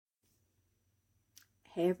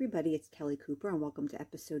Hey everybody, it's Kelly Cooper and welcome to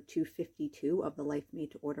episode 252 of the Life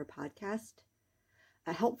Made to Order podcast.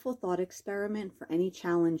 A helpful thought experiment for any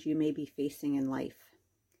challenge you may be facing in life.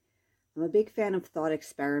 I'm a big fan of thought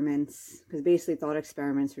experiments because basically thought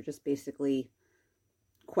experiments are just basically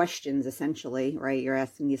questions essentially, right? You're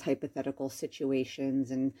asking these hypothetical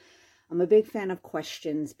situations, and I'm a big fan of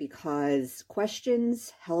questions because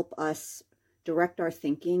questions help us direct our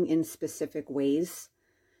thinking in specific ways.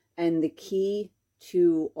 And the key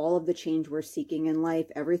to all of the change we're seeking in life,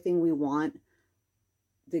 everything we want,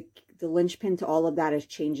 the linchpin to all of that is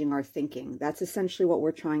changing our thinking. That's essentially what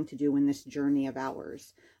we're trying to do in this journey of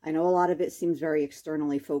ours. I know a lot of it seems very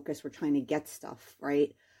externally focused. We're trying to get stuff,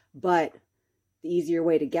 right? But the easier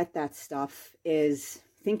way to get that stuff is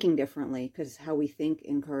thinking differently, because how we think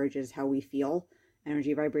encourages how we feel.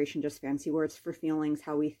 Energy, vibration, just fancy words for feelings.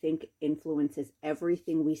 How we think influences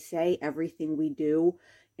everything we say, everything we do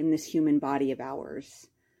in this human body of ours.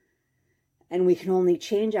 And we can only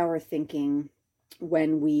change our thinking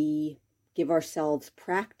when we give ourselves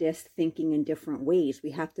practice thinking in different ways.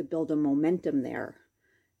 We have to build a momentum there.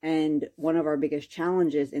 And one of our biggest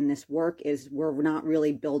challenges in this work is we're not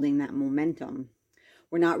really building that momentum.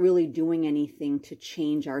 We're not really doing anything to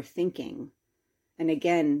change our thinking. And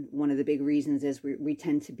again, one of the big reasons is we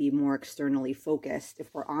tend to be more externally focused. If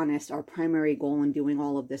we're honest, our primary goal in doing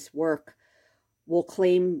all of this work, we'll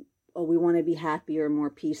claim, oh, we want to be happier, more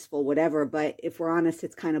peaceful, whatever. But if we're honest,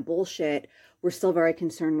 it's kind of bullshit. We're still very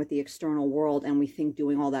concerned with the external world, and we think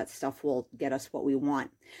doing all that stuff will get us what we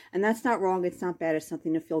want. And that's not wrong. It's not bad. It's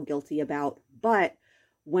something to feel guilty about. But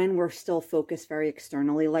when we're still focused very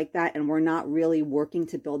externally like that, and we're not really working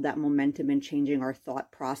to build that momentum and changing our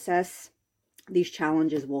thought process, these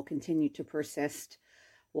challenges will continue to persist.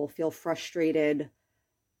 We'll feel frustrated.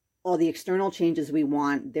 All the external changes we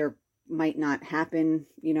want, they're might not happen,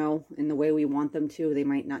 in the way we want them to. They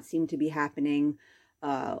might not seem to be happening,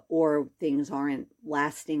 or things aren't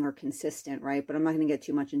lasting or consistent, right? But I'm not going to get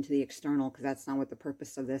too much into the external because that's not what the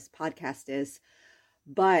purpose of this podcast is.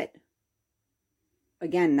 But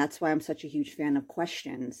again, that's why I'm such a huge fan of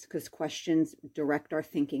questions, because questions direct our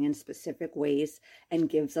thinking in specific ways and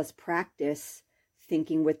gives us practice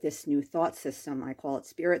thinking with this new thought system. I call it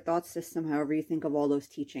spirit thought system. However you think of all those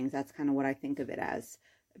teachings, that's kind of what I think of it as,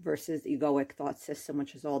 versus egoic thought system,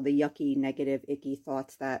 which is all the yucky, negative, icky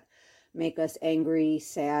thoughts that make us angry,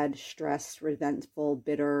 sad, stressed, resentful,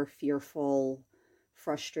 bitter, fearful,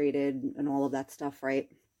 frustrated, and all of that stuff, right?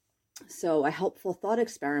 So a helpful thought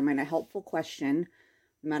experiment, a helpful question,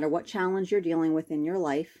 no matter what challenge you're dealing with in your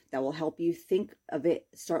life, that will help you think of it,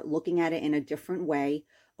 start looking at it in a different way,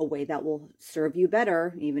 a way that will serve you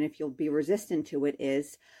better, even if you'll be resistant to it,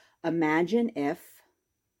 is imagine if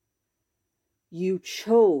you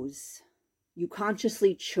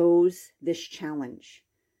consciously chose this challenge.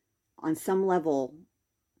 On some level,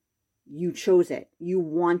 you chose it. You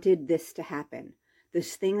wanted this to happen.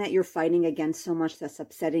 This thing that you're fighting against so much, that's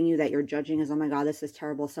upsetting you, that you're judging as, oh my God, this is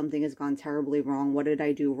terrible. Something has gone terribly wrong. What did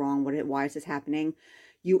I do wrong? Why is this happening?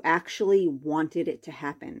 You actually wanted it to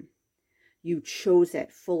happen. You chose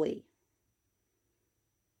it fully.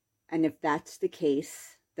 And if that's the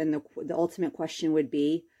case, then the ultimate question would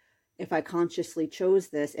be, if I consciously chose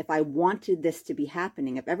this, if I wanted this to be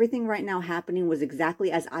happening, if everything right now happening was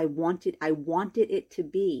exactly as I wanted it to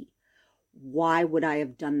be, why would I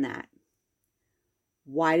have done that?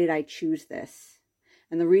 Why did I choose this?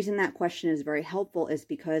 And the reason that question is very helpful is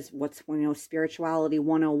because Spirituality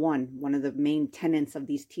 101, one of the main tenets of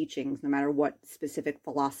these teachings, no matter what specific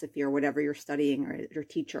philosophy or whatever you're studying or your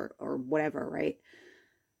teacher or whatever, right?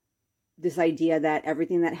 This idea that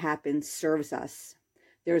everything that happens serves us.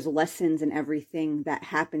 There's lessons in everything that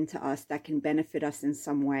happened to us that can benefit us in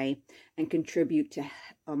some way and contribute to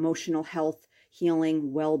emotional health,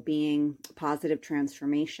 healing, well-being, positive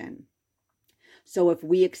transformation. So if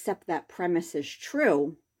we accept that premise as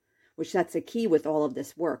true, which that's a key with all of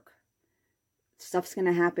this work, stuff's going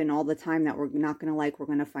to happen all the time that we're not going to like, we're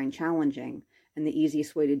going to find challenging. And the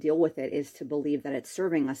easiest way to deal with it is to believe that it's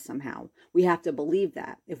serving us somehow. We have to believe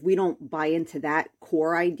that. If we don't buy into that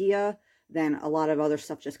core idea, then a lot of other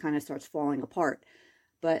stuff just kind of starts falling apart.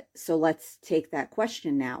 But so let's take that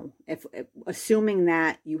question now. If assuming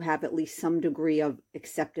that you have at least some degree of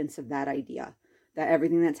acceptance of that idea, that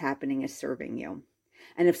everything that's happening is serving you.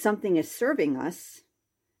 And if something is serving us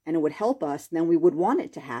and it would help us, then we would want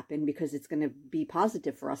it to happen because it's going to be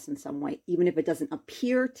positive for us in some way, even if it doesn't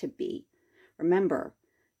appear to be. Remember,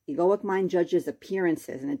 egoic mind judges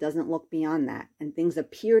appearances and it doesn't look beyond that. And things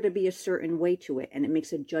appear to be a certain way to it and it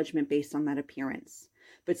makes a judgment based on that appearance.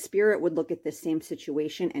 But spirit would look at this same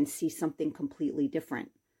situation and see something completely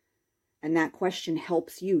different. And that question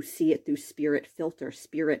helps you see it through spirit filter,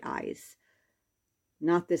 spirit eyes.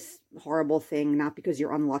 Not this horrible thing, not because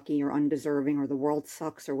you're unlucky or undeserving or the world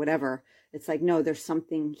sucks or whatever. It's like, no, there's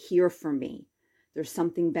something here for me. There's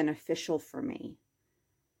something beneficial for me.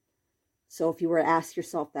 So if you were to ask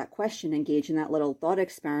yourself that question, engage in that little thought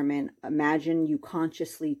experiment, imagine you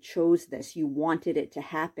consciously chose this. You wanted it to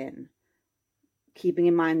happen. Keeping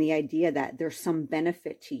in mind the idea that there's some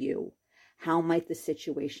benefit to you. How might the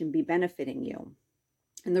situation be benefiting you?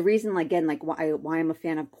 And the reason, again, like why I'm a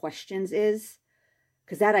fan of questions is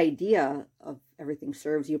because that idea of everything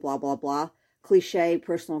serves you, blah, blah, blah, cliche,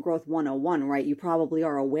 personal growth 101, right? You probably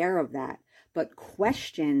are aware of that. But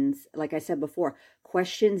questions, like I said before,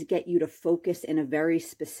 questions get you to focus in a very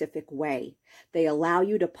specific way. They allow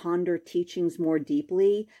you to ponder teachings more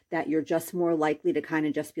deeply, that you're just more likely to kind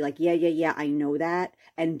of just be like, yeah, I know that,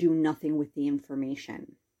 and do nothing with the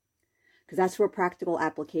information. Because that's where practical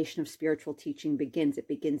application of spiritual teaching begins. It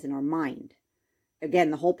begins in our mind.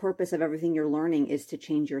 Again, the whole purpose of everything you're learning is to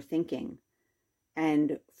change your thinking.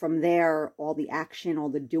 And from there, all the action, all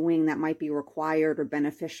the doing that might be required or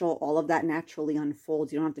beneficial, all of that naturally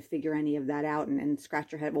unfolds. You don't have to figure any of that out and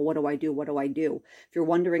scratch your head. Well, what do I do? What do I do? If you're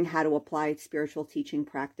wondering how to apply spiritual teaching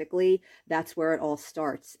practically, that's where it all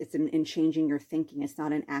starts. It's in changing your thinking. It's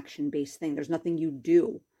not an action-based thing. There's nothing you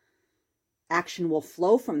do. Action will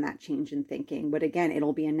flow from that change in thinking. But again,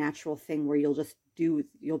 it'll be a natural thing where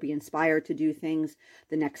you'll be inspired to do things.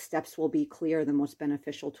 The next steps will be clear, the most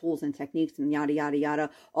beneficial tools and techniques and yada, yada, yada.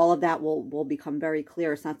 All of that will become very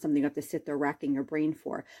clear. It's not something you have to sit there racking your brain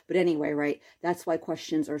for. But anyway, right, that's why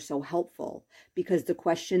questions are so helpful, because the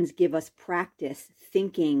questions give us practice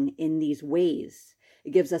thinking in these ways.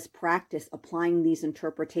 It gives us practice applying these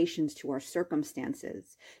interpretations to our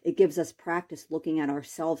circumstances. It gives us practice looking at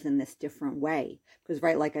ourselves in this different way. Because,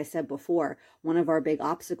 right, like I said before, one of our big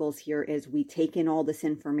obstacles here is we take in all this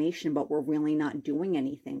information, but we're really not doing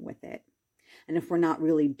anything with it. And if we're not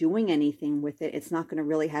really doing anything with it, it's not going to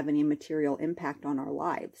really have any material impact on our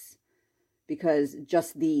lives. Because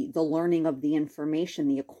just the learning of the information,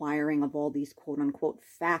 the acquiring of all these quote unquote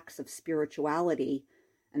facts of spirituality,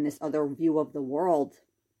 and this other view of the world,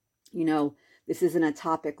 this isn't a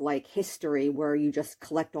topic like history where you just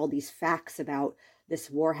collect all these facts about this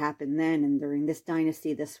war happened then, and during this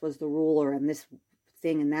dynasty, this was the ruler, and this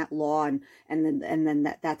thing and that law, and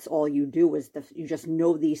then that's all you do is you just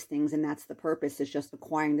know these things, and that's the purpose, is just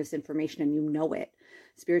acquiring this information and you know it.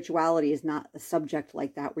 Spirituality is not a subject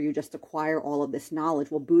like that where you just acquire all of this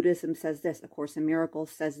knowledge. Well, Buddhism says this, A Course in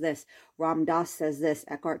Miracles says this, Ram Dass says this,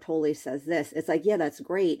 Eckhart Tolle says this. It's like, yeah, that's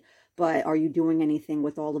great, but are you doing anything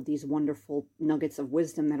with all of these wonderful nuggets of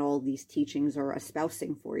wisdom that all these teachings are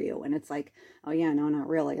espousing for you? And it's like, oh yeah, no, not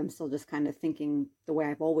really. I'm still just kind of thinking the way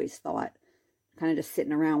I've always thought, kind of just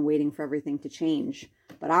sitting around waiting for everything to change.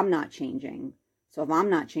 But I'm not changing. So if I'm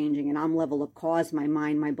not changing and I'm level of cause, my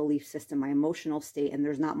mind, my belief system, my emotional state, and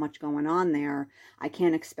there's not much going on there, I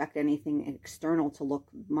can't expect anything external to look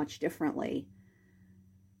much differently.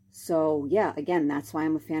 So yeah, again, that's why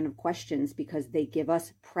I'm a fan of questions, because they give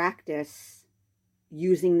us practice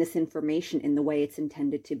using this information in the way it's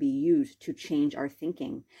intended to be used to change our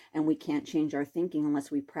thinking. And we can't change our thinking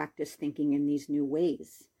unless we practice thinking in these new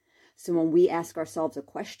ways. So when we ask ourselves a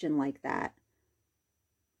question like that,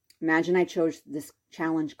 imagine I chose this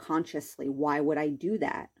challenge consciously. Why would I do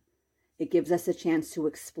that? It gives us a chance to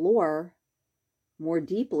explore more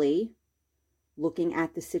deeply, looking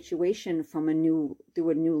at the situation from through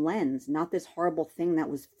a new lens, not this horrible thing that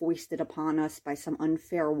was foisted upon us by some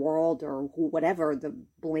unfair world or whatever, the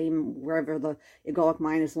blame, wherever the egoic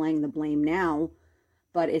mind is laying the blame now.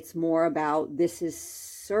 But it's more about, this is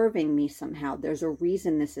serving me somehow. There's a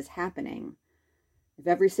reason this is happening. If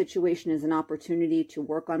every situation is an opportunity to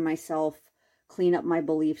work on myself, clean up my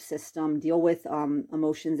belief system, deal with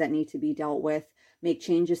emotions that need to be dealt with, make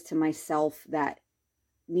changes to myself that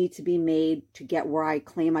need to be made to get where I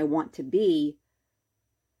claim I want to be,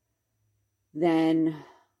 then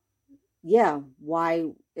yeah,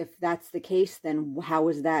 why, if that's the case, then how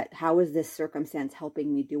is this circumstance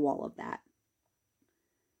helping me do all of that?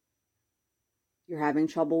 You're having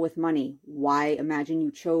trouble with money. Why? Imagine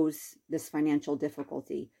you chose this financial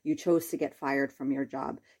difficulty. You chose to get fired from your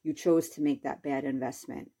job. You chose to make that bad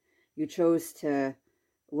investment. You chose to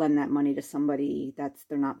lend that money to somebody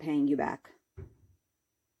they're not paying you back.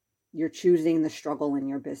 You're choosing the struggle in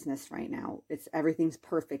your business right now. Everything's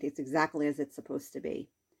perfect. It's exactly as it's supposed to be.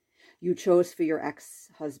 You chose for your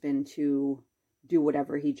ex-husband to do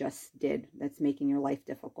whatever he just did that's making your life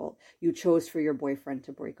difficult. You chose for your boyfriend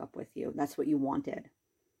to break up with you. That's what you wanted.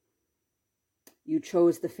 You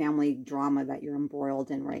chose the family drama that you're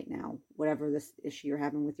embroiled in right now, whatever this issue you're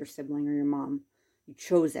having with your sibling or your mom. You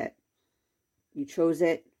chose it. You chose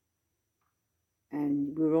it.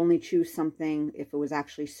 And we would only choose something if it was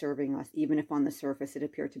actually serving us, even if on the surface it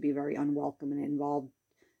appeared to be very unwelcome and involved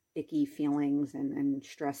icky feelings and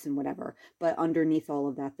stress and whatever. But underneath all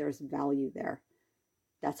of that, there's value there.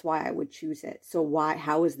 That's why I would choose it. So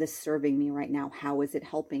how is this serving me right now? How is it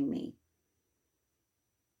helping me?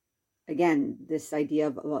 Again, this idea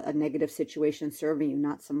of a negative situation serving you,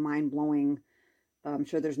 not some mind-blowing, I'm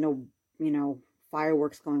sure there's no,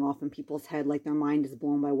 fireworks going off in people's head like their mind is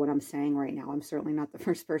blown by what I'm saying right now. I'm certainly not the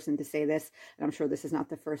first person to say this, and I'm sure this is not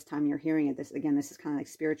the first time you're hearing it. This is kind of like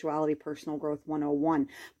spirituality, personal growth 101.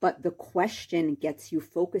 But the question gets you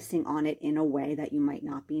focusing on it in a way that you might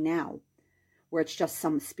not be now, where it's just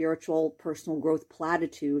some spiritual, personal growth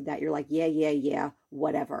platitude that you're like, yeah,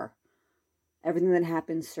 whatever. Everything that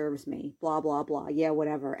happens serves me, blah, blah, blah, yeah,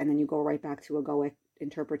 whatever. And then you go right back to egoic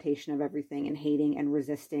interpretation of everything and hating and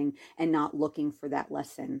resisting and not looking for that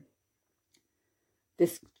lesson.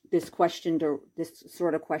 This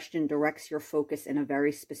sort of question directs your focus in a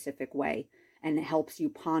very specific way, and it helps you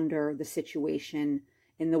ponder the situation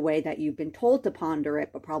in the way that you've been told to ponder it,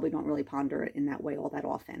 but probably don't really ponder it in that way all that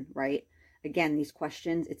often, right? Again, these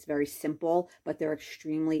questions, it's very simple, but they're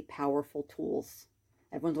extremely powerful tools.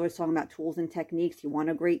 Everyone's always talking about tools and techniques. You want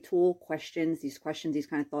a great tool? These questions, these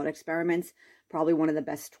kind of thought experiments, probably one of the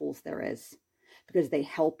best tools there is, because they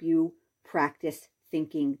help you practice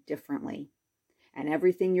thinking differently. And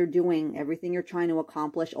everything you're doing, everything you're trying to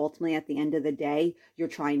accomplish, ultimately at the end of the day, you're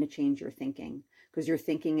trying to change your thinking, because your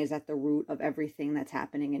thinking is at the root of everything that's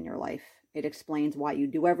happening in your life. It explains why you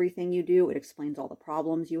do everything you do. It explains all the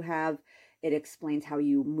problems you have. It explains how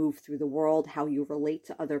you move through the world, how you relate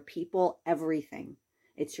to other people, everything.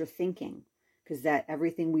 It's your thinking, because that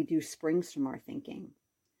everything we do springs from our thinking.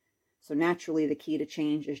 So naturally, the key to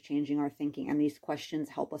change is changing our thinking. And these questions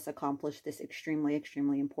help us accomplish this extremely,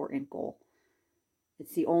 extremely important goal.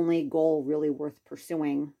 It's the only goal really worth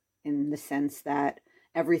pursuing, in the sense that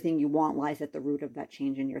everything you want lies at the root of that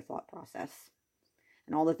change in your thought process.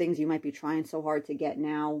 And all the things you might be trying so hard to get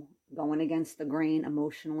now, going against the grain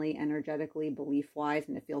emotionally, energetically, belief-wise,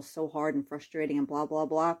 and it feels so hard and frustrating and blah, blah,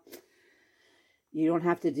 blah. You don't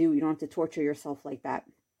have to torture yourself like that.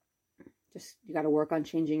 You got to work on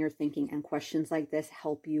changing your thinking, and questions like this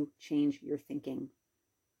help you change your thinking.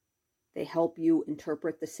 They help you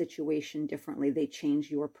interpret the situation differently. They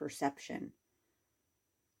change your perception.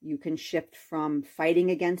 You can shift from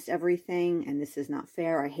fighting against everything, and this is not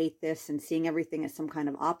fair, I hate this, and seeing everything as some kind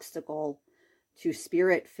of obstacle, to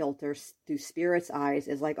spirit filters through spirit's eyes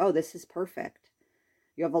is like, oh, this is perfect.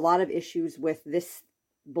 You have a lot of issues with this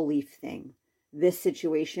belief thing. This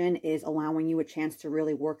situation is allowing you a chance to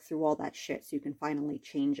really work through all that shit so you can finally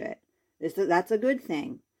change it. That's a good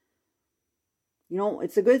thing.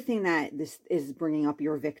 It's a good thing that this is bringing up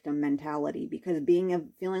your victim mentality, because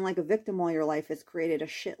feeling like a victim all your life has created a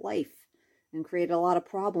shit life and created a lot of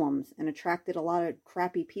problems and attracted a lot of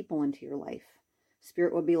crappy people into your life.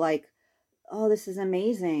 Spirit would be like, oh, this is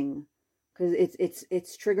amazing, because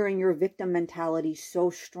it's triggering your victim mentality so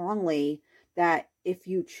strongly that if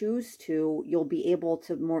you choose to, you'll be able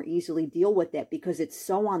to more easily deal with it, because it's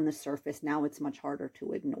so on the surface. Now it's much harder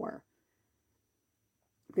to ignore.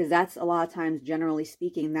 Because that's a lot of times, generally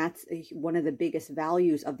speaking, that's one of the biggest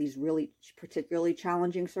values of these really particularly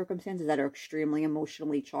challenging circumstances that are extremely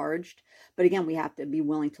emotionally charged. But again, we have to be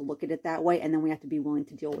willing to look at it that way, and then we have to be willing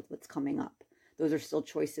to deal with what's coming up. Those are still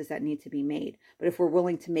choices that need to be made. But if we're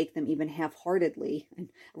willing to make them even half-heartedly and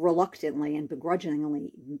reluctantly and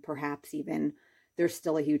begrudgingly, perhaps even, there's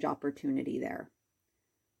still a huge opportunity there.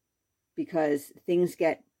 Because things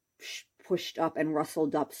get pushed up and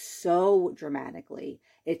rustled up so dramatically.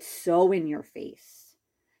 It's so in your face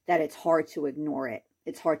that it's hard to ignore it.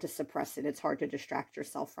 It's hard to suppress it. It's hard to distract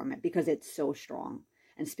yourself from it, because it's so strong.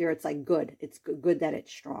 And Spirit's like, good. It's good that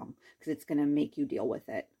it's strong, because it's going to make you deal with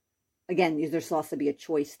it. Again, there still has to be a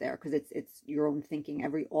choice there, because it's your own thinking.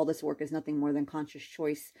 All this work is nothing more than conscious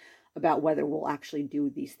choice about whether we'll actually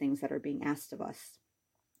do these things that are being asked of us.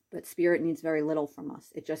 But Spirit needs very little from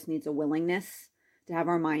us. It just needs a willingness to have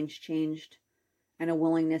our minds changed, and a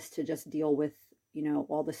willingness to just deal with,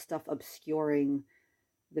 all the stuff obscuring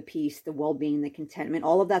the peace, the well-being, the contentment.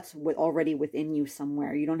 All of that's already within you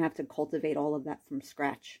somewhere. You don't have to cultivate all of that from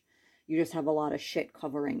scratch. You just have a lot of shit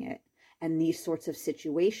covering it. And these sorts of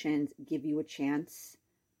situations give you a chance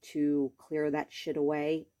to clear that shit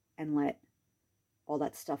away and let all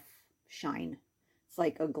that stuff shine. It's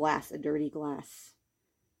like a dirty glass.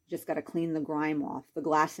 You just got to clean the grime off. The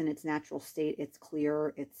glass in its natural state, it's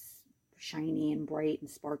clear, it's shiny and bright and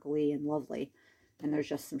sparkly and lovely. And there's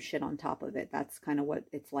just some shit on top of it. That's kind of what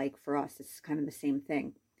it's like for us. It's kind of the same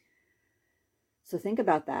thing. So think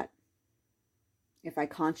about that. If I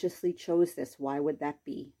consciously chose this, why would that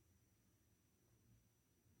be?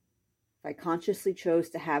 If I consciously chose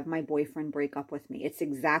to have my boyfriend break up with me, it's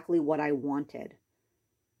exactly what I wanted.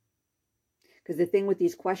 Because the thing with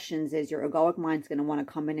these questions is your egoic mind's going to want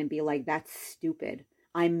to come in and be like, that's stupid.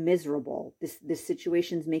 I'm miserable. This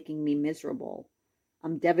situation's making me miserable.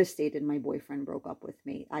 I'm devastated my boyfriend broke up with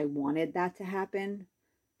me. I wanted that to happen.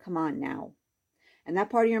 Come on now. And that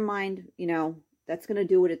part of your mind, that's going to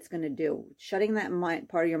do what it's going to do. Shutting that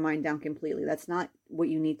part of your mind down completely, that's not what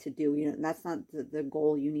you need to do. That's not the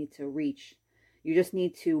goal you need to reach. You just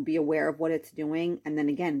need to be aware of what it's doing. And then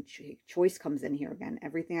again, choice comes in here again.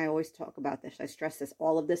 Everything I always talk about this, I stress this,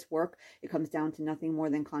 all of this work, it comes down to nothing more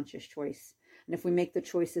than conscious choice. And if we make the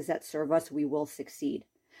choices that serve us, we will succeed.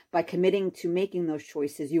 By committing to making those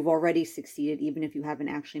choices, you've already succeeded, even if you haven't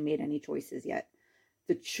actually made any choices yet.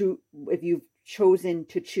 If you've chosen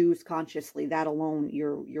to choose consciously, that alone,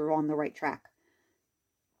 you're on the right track.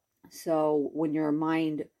 So when your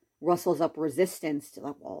mind rustles up resistance to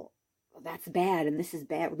like, well, that's bad and this is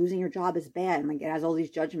bad, losing your job is bad, and like it has all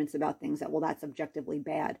these judgments about things that, well, that's objectively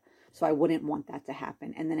bad, so I wouldn't want that to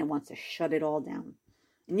happen, and then it wants to shut it all down.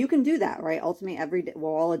 And you can do that, right? Ultimately, we're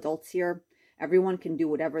all adults here. Everyone can do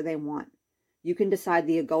whatever they want. You can decide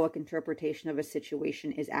the egoic interpretation of a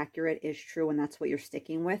situation is accurate, is true, and that's what you're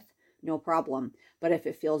sticking with. No problem. But if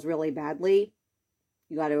it feels really badly,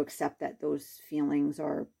 you got to accept that those feelings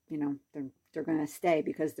are, they're going to stay,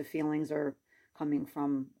 because the feelings are coming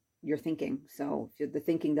from your thinking. So if the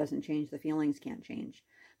thinking doesn't change, the feelings can't change.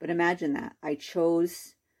 But imagine that. I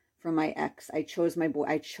chose for my ex. I chose my boy.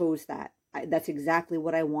 I chose that. That's exactly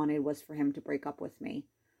what I wanted, was for him to break up with me.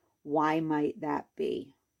 Why might that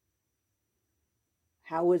be?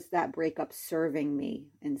 How is that breakup serving me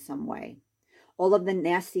in some way? All of the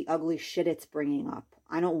nasty, ugly shit it's bringing up.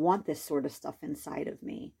 I don't want this sort of stuff inside of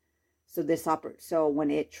me. So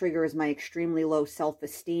when it triggers my extremely low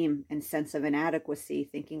self-esteem and sense of inadequacy,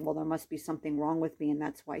 thinking, well, there must be something wrong with me and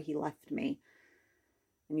that's why he left me.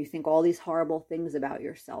 And you think all these horrible things about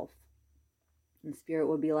yourself. And Spirit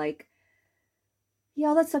would be like, yeah,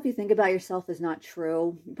 all that stuff you think about yourself is not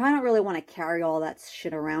true. You probably don't really want to carry all that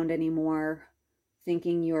shit around anymore.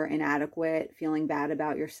 Thinking you're inadequate, feeling bad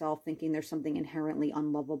about yourself, thinking there's something inherently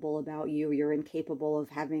unlovable about you. You're incapable of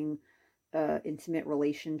having intimate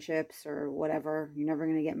relationships or whatever. You're never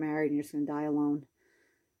going to get married and you're just going to die alone.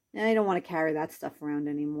 And I don't want to carry that stuff around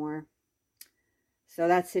anymore. So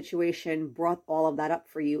that situation brought all of that up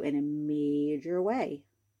for you in a major way.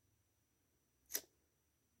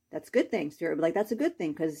 That's a good thing. So like, that's a good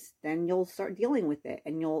thing, because then you'll start dealing with it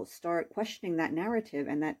and you'll start questioning that narrative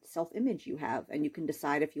and that self-image you have. And you can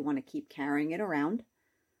decide if you want to keep carrying it around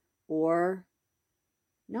or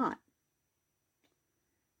not.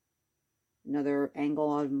 Another angle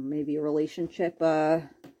on maybe a relationship,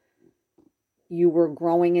 you were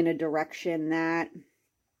growing in a direction that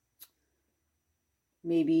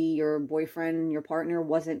maybe your boyfriend, your partner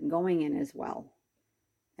wasn't going in as well.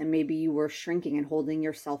 And maybe you were shrinking and holding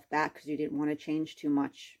yourself back because you didn't want to change too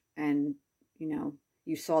much. And,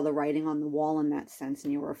 you saw the writing on the wall in that sense,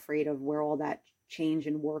 and you were afraid of where all that change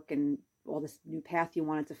and work and all this new path you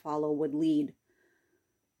wanted to follow would lead.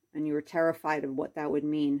 And you were terrified of what that would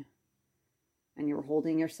mean. And you were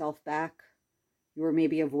holding yourself back. You were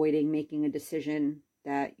maybe avoiding making a decision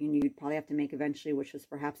that you knew you'd probably have to make eventually, which was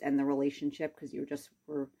perhaps end the relationship, because you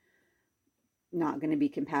were not going to be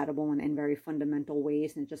compatible in very fundamental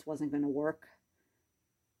ways, and it just wasn't going to work.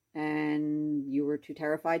 And you were too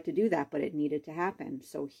terrified to do that, but it needed to happen.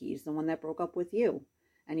 So he's the one that broke up with you.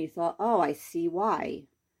 And you thought, oh, I see why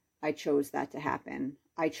I chose that to happen.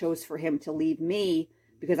 I chose for him to leave me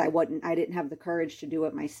because I didn't have the courage to do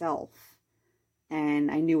it myself.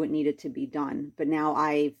 And I knew it needed to be done. But now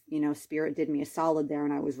Spirit did me a solid there,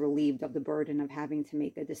 and I was relieved of the burden of having to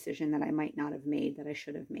make a decision that I might not have made, that I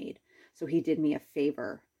should have made. So he did me a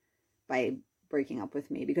favor by breaking up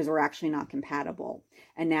with me, because we're actually not compatible.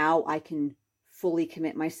 And now I can fully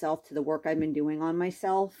commit myself to the work I've been doing on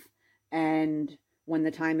myself. And when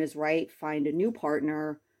the time is right, find a new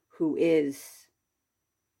partner who is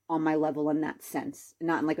on my level in that sense.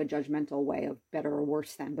 Not in like a judgmental way of better or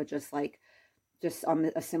worse than, but just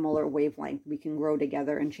on a similar wavelength. We can grow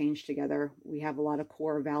together and change together. We have a lot of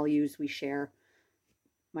core values we share.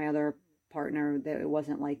 My other partner, that it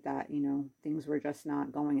wasn't like that. Things were just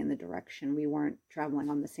not going in the direction. We weren't traveling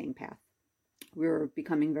on the same path. We were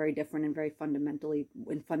becoming very different and very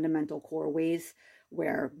fundamental core ways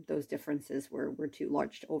where those differences were too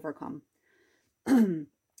large to overcome.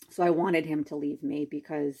 So I wanted him to leave me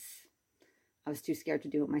because I was too scared to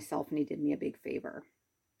do it myself, and he did me a big favor.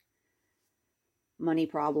 Money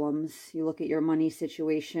problems. You look at your money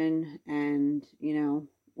situation, and,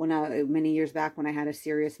 many years back when I had a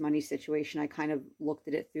serious money situation, I kind of looked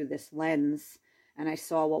at it through this lens, and I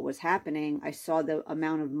saw what was happening. I saw the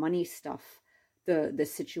amount of money stuff, the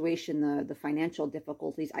situation, the financial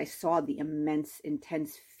difficulties. I saw the immense,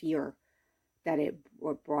 intense fear that it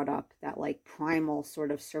brought up, that like primal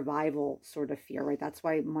sort of survival sort of fear, right? That's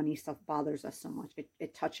why money stuff bothers us so much.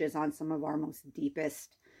 It touches on some of our most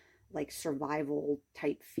deepest, like survival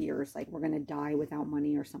type fears, like we're going to die without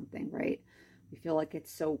money or something, right? We feel like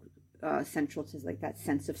it's so central to like that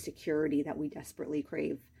sense of security that we desperately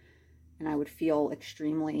crave. And I would feel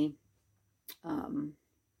extremely,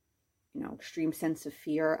 extreme sense of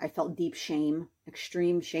fear. I felt deep shame,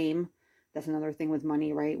 extreme shame. That's another thing with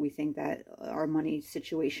money, right? We think that our money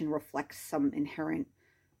situation reflects some inherent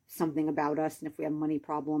something about us. And if we have money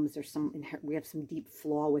problems, we have some deep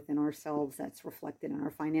flaw within ourselves that's reflected in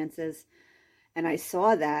our finances. And I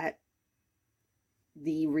saw that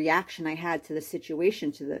the reaction I had to the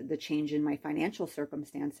situation, to the change in my financial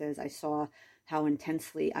circumstances, I saw how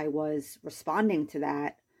intensely I was responding to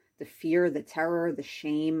that, the fear, the terror, the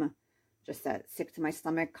shame, just that sick to my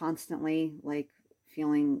stomach constantly, like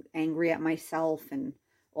feeling angry at myself and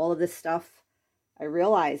all of this stuff. I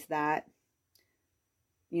realized that,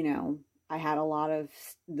 I had a lot of,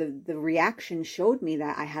 the reaction showed me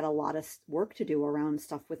that I had a lot of work to do around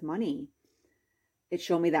stuff with money. It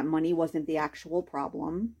showed me that money wasn't the actual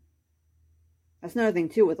problem. That's another thing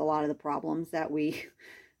too with a lot of the problems that we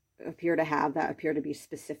appear to have that appear to be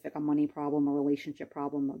specific, a money problem, a relationship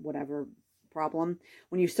problem, whatever problem.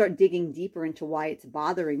 When you start digging deeper into why it's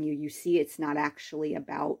bothering you, you see it's not actually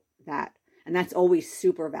about that. And that's always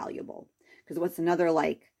super valuable. Because what's another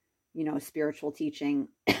spiritual teaching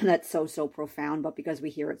that's so profound, but because we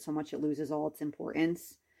hear it so much, it loses all its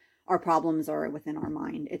importance. Our problems are within our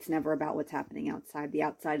mind. It's never about what's happening outside. The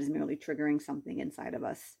outside is merely triggering something inside of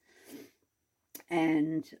us.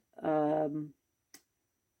 And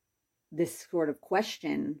this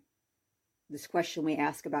question we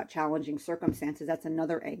ask about challenging circumstances, that's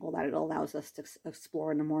another angle that it allows us to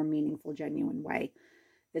explore in a more meaningful, genuine way.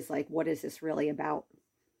 Is like, what is this really about?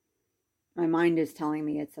 My mind is telling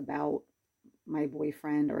me it's about my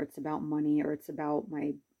boyfriend, or it's about money, or it's about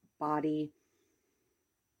my body.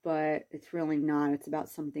 But it's really not. It's about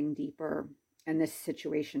something deeper. And this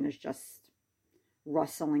situation is just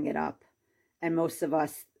rustling it up. And most of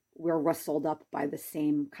us, we're rustled up by the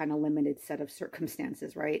same kind of limited set of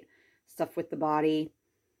circumstances, right? Stuff with the body,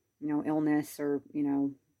 illness, or,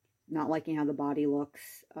 not liking how the body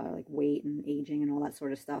looks, like weight and aging and all that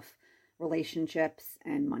sort of stuff. Relationships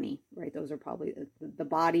and money, right? Those are probably the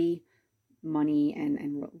body, money,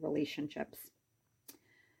 and relationships.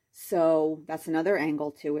 So that's another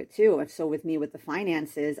angle to it too. So with me, with the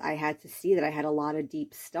finances, I had to see that I had a lot of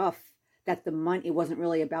deep stuff, that the money, it wasn't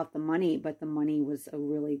really about the money, but the money was a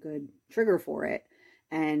really good trigger for it.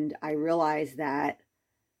 And I realized that,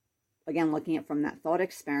 again, looking at from that thought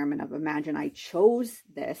experiment of, imagine I chose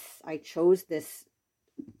this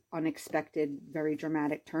unexpected, very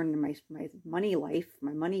dramatic turn in my money life,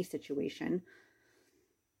 my money situation.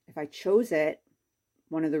 If I chose it,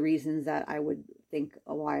 one of the reasons that I would think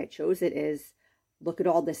why I chose it is, look at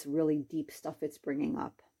all this really deep stuff it's bringing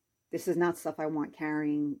up. This is not stuff I want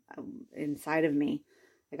carrying inside of me.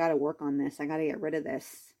 I got to work on this. I got to get rid of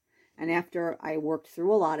this. And after I worked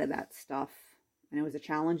through a lot of that stuff, and it was a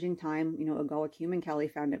challenging time, Egoic Human Kelly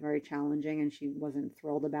found it very challenging, and she wasn't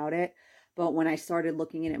thrilled about it. But when I started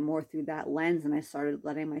looking at it more through that lens, and I started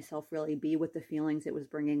letting myself really be with the feelings it was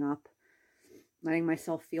bringing up, letting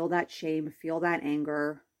myself feel that shame, feel that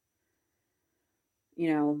anger,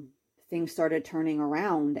 things started turning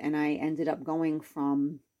around, and I ended up going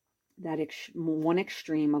from that one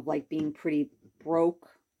extreme of like being pretty broke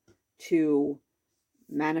to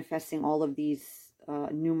manifesting all of these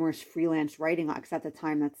numerous freelance writing, because at the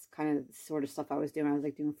time that's kind of the sort of stuff I was doing. I was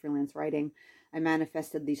like doing freelance writing. I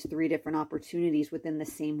manifested these 3 different opportunities within the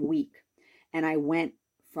same week. And I went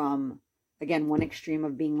from, again, one extreme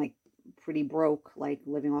of being like pretty broke, like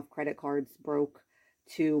living off credit cards, broke,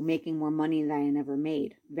 to making more money than I never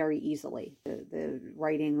made very easily. The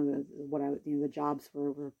writing, the jobs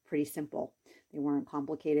were pretty simple. They weren't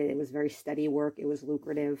complicated. It was very steady work. It was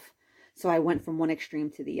lucrative. So I went from one extreme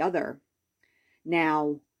to the other.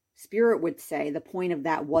 Now, Spirit would say the point of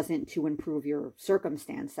that wasn't to improve your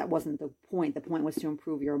circumstance. That wasn't the point. The point was to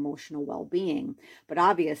improve your emotional well-being. But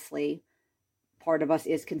obviously, part of us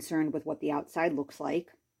is concerned with what the outside looks like.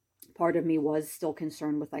 part of me was still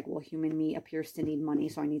concerned with like, well, human me appears to need money,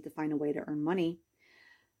 so I need to find a way to earn money.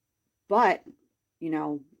 But,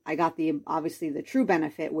 I got obviously the true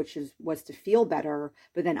benefit, which was to feel better.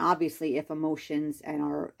 But then obviously if emotions and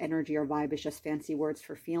our energy or vibe is just fancy words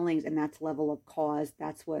for feelings, and that's level of cause,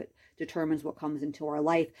 that's what determines what comes into our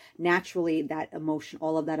life. Naturally,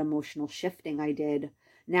 all of that emotional shifting I did,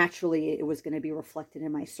 naturally it was going to be reflected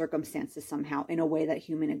in my circumstances somehow in a way that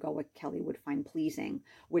human egoic Kelly would find pleasing,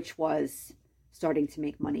 which was starting to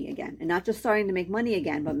make money again. And not just starting to make money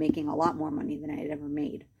again, but making a lot more money than I had ever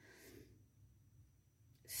made.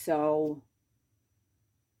 So,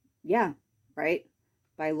 yeah, right?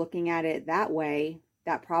 By looking at it that way,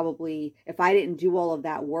 that probably, if I didn't do all of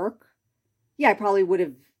that work, yeah, I probably would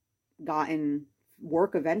have gotten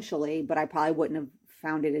work eventually, but I probably wouldn't have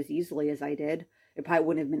found it as easily as I did. It probably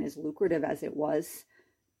wouldn't have been as lucrative as it was.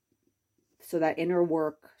 So that inner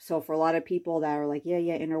work, so for a lot of people that are like, yeah,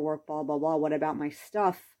 inner work, blah, blah, blah, what about my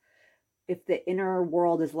stuff? If the inner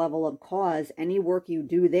world is level of cause, any work you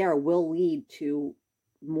do there will lead to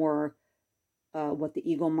more what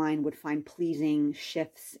the ego mind would find pleasing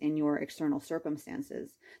shifts in your external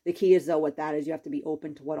circumstances. The key is, though, with that is you have to be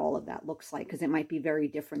open to what all of that looks like, because it might be very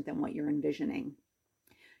different than what you're envisioning.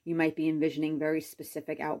 You might be envisioning very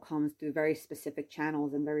specific outcomes through very specific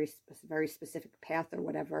channels and very specific path or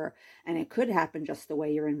whatever. And it could happen just the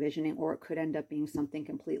way you're envisioning, or it could end up being something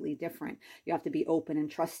completely different. You have to be open and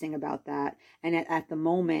trusting about that. And at the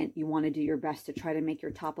moment, you want to do your best to try to make your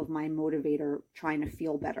top of mind motivator trying to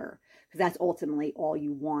feel better, because that's ultimately all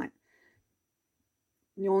you want.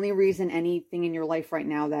 The only reason anything in your life right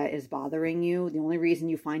now that is bothering you, the only reason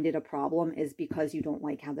you find it a problem is because you don't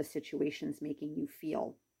like how the situation's making you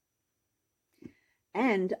feel.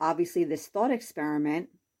 And obviously this thought experiment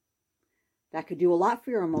that could do a lot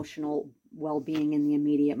for your emotional well-being in the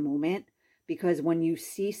immediate moment, because when you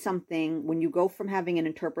see something, when you go from having an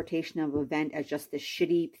interpretation of an event as just this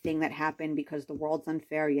shitty thing that happened because the world's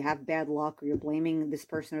unfair, you have bad luck, or you're blaming this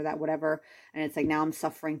person or that, whatever, and it's like, now I'm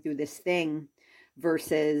suffering through this thing,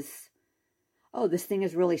 versus, oh, this thing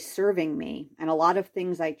is really serving me. And a lot of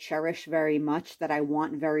things I cherish very much, that I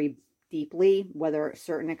want very deeply, whether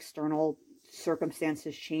certain external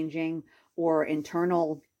circumstances changing or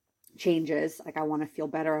internal changes, like I want to feel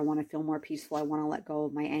better, I want to feel more peaceful, I want to let go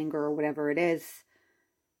of my anger or whatever it is.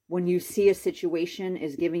 When you see a situation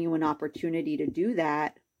is giving you an opportunity to do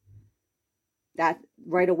that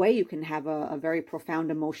right away you can have a very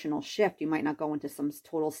profound emotional shift. You might not go into some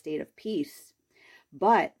total state of peace,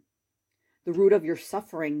 but the root of your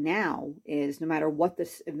suffering now is, no matter what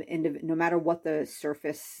the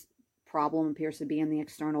surface problem appears to be in the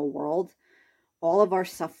external world, all of our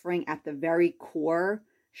suffering at the very core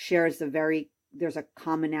shares there's a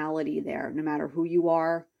commonality there. No matter who you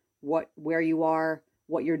are, where you are,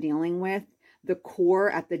 what you're dealing with, the core,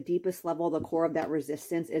 at the deepest level, the core of that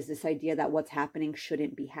resistance is this idea that what's happening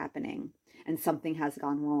shouldn't be happening and something has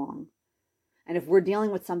gone wrong. And if we're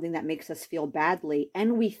dealing with something that makes us feel badly,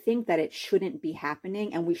 and we think that it shouldn't be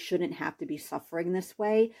happening and we shouldn't have to be suffering this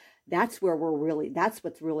way, that's what's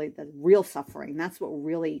really the real suffering. That's what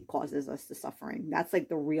really causes us the suffering. That's like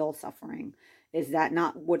the real suffering, is that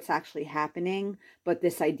not what's actually happening, but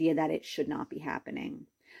this idea that it should not be happening.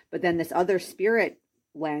 But then this other spirit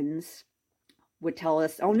lens would tell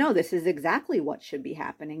us, oh no, this is exactly what should be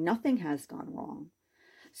happening. Nothing has gone wrong.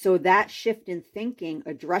 So that shift in thinking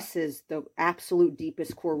addresses the absolute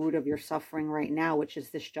deepest core root of your suffering right now, which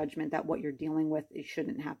is this judgment that what you're dealing with, you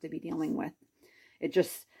shouldn't have to be dealing with. It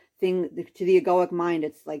just, to the egoic mind,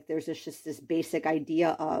 it's like there's just this basic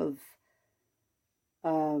idea of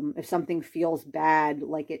if something feels bad,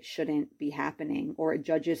 like it shouldn't be happening, or it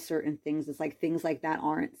judges certain things. It's like things like that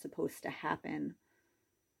aren't supposed to happen.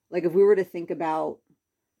 Like if we were to think about,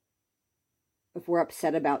 if we're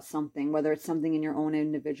upset about something, whether it's something in your own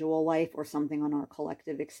individual life or something on our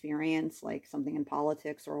collective experience, like something in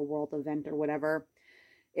politics or a world event or whatever,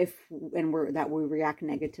 that we react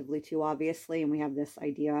negatively to, obviously, and we have this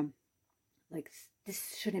idea like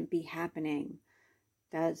this shouldn't be happening,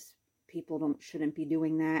 people shouldn't be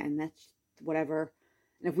doing that, and that's whatever.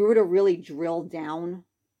 And if we were to really drill down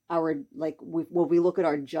we look at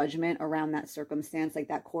our judgment around that circumstance, like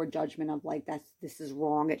that core judgment of like, this is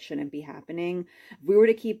wrong, it shouldn't be happening. If we were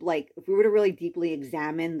to really deeply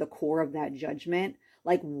examine the core of that judgment,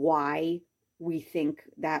 like why we think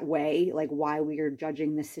that way, like why we are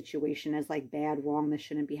judging this situation as like bad, wrong, this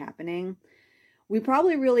shouldn't be happening, we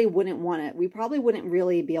probably wouldn't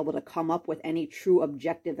really be able to come up with any true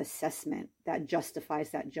objective assessment that justifies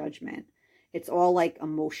that judgment. It's all like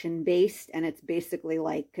emotion based, and it's basically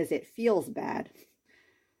like, because it feels bad.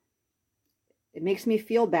 It makes me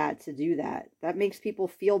feel bad to do that. That makes people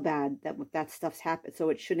feel bad that that stuff's happened. So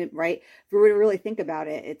it shouldn't, right? If we were to really think about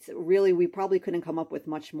it, it's really, we probably couldn't come up with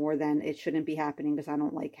much more than it shouldn't be happening because I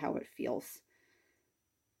don't like how it feels.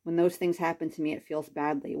 When those things happen to me, it feels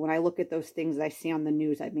badly. When I look at those things I see on the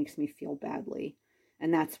news, it makes me feel badly.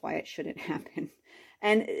 And that's why it shouldn't happen.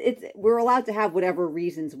 And we're allowed to have whatever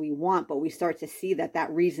reasons we want, but we start to see that that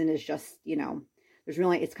reason is just, there's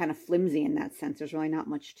really, it's kind of flimsy in that sense. There's really not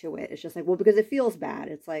much to it. It's just like, well, because it feels bad.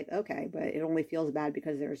 It's like, okay, but it only feels bad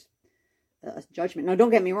because there's a judgment. Now, don't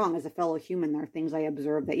get me wrong. As a fellow human, there are things I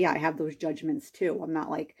observe that, yeah, I have those judgments too. I'm not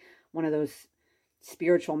like one of those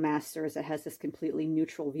spiritual masters that has this completely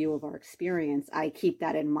neutral view of our experience. I keep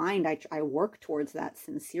that in mind. I work towards that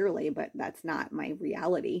sincerely, but that's not my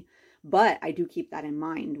reality. But I do keep that in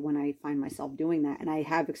mind when I find myself doing that. And I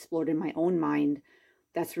have explored in my own mind.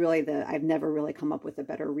 That's really I've never really come up with a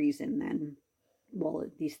better reason than, well,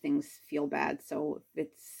 these things feel bad. So if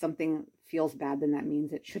it's something feels bad, then that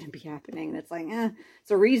means it shouldn't be happening. And it's like,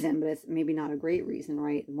 it's a reason, but it's maybe not a great reason,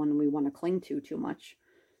 right? One we want to cling to too much.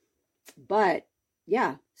 But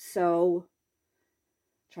yeah, so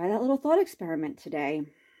try that little thought experiment today.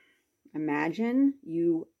 Imagine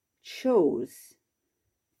you chose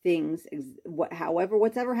things,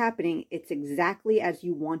 whatever happening, it's exactly as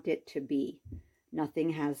you want it to be. Nothing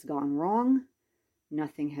has gone wrong.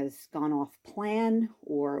 Nothing has gone off plan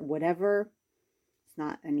or whatever. It's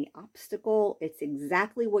not any obstacle. It's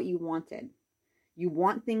exactly what you wanted. You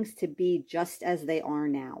want things to be just as they are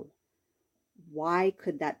now. Why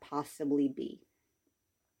could that possibly be?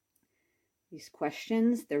 These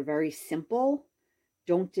questions, they're very simple.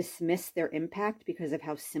 Don't dismiss their impact because of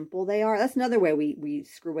how simple they are. That's another way we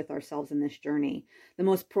screw with ourselves in this journey. The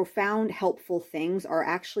most profound, helpful things are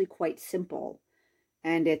actually quite simple.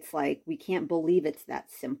 And it's like, we can't believe it's that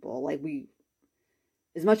simple. Like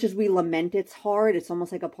as much as we lament it's hard, it's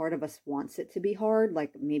almost like a part of us wants it to be hard.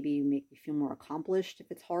 Like maybe you make you feel more accomplished if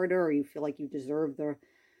it's harder, or you feel like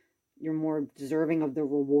you're more deserving of the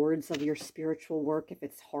rewards of your spiritual work if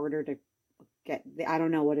it's harder to get. I don't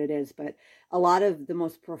know what it is, but a lot of the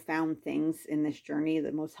most profound things in this journey,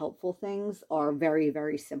 the most helpful things, are very,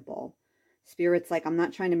 very simple. Spirit's like, I'm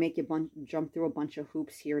not trying to make you jump through a bunch of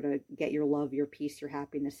hoops here to get your love, your peace, your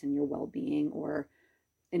happiness, and your well-being, or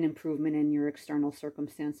an improvement in your external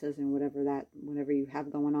circumstances and whatever you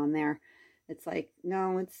have going on there. It's like,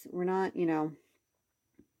 no, we're not,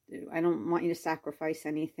 I don't want you to sacrifice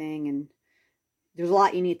anything. And there's a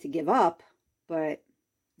lot you need to give up, but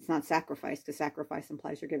it's not sacrifice, because sacrifice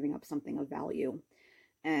implies you're giving up something of value.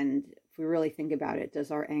 And if we really think about it, does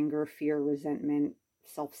our anger, fear, resentment,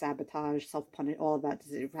 self-sabotage, self-punish, all of that,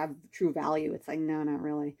 does it have true value? It's like, no, not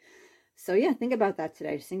really. So yeah, think about that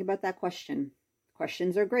today. Just think about that question.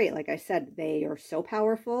 Questions are great. Like I said, they are so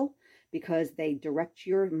powerful because they direct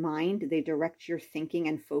your mind, they direct your thinking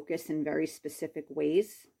and focus in very specific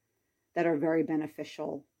ways that are very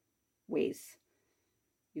beneficial ways.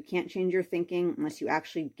 You can't change your thinking unless you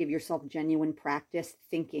actually give yourself genuine practice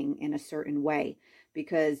thinking in a certain way,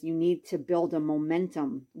 because you need to build a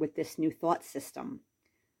momentum with this new thought system.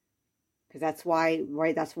 Because that's why,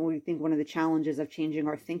 right, that's when we think one of the challenges of changing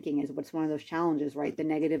our thinking is, what's one of those challenges, right? The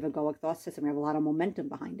negative egoic thought system. We have a lot of momentum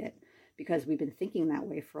behind it because we've been thinking that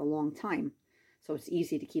way for a long time. So it's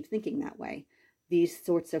easy to keep thinking that way. These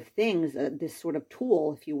sorts of things, this sort of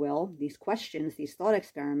tool, if you will, these questions, these thought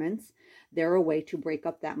experiments, they're a way to break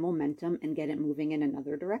up that momentum and get it moving in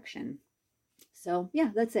another direction. So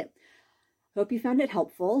yeah, that's it. Hope you found it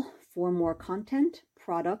helpful. For more content,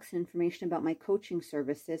 products, and information about my coaching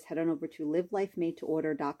services, head on over to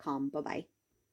livelifemadetoorder.com. Bye-bye.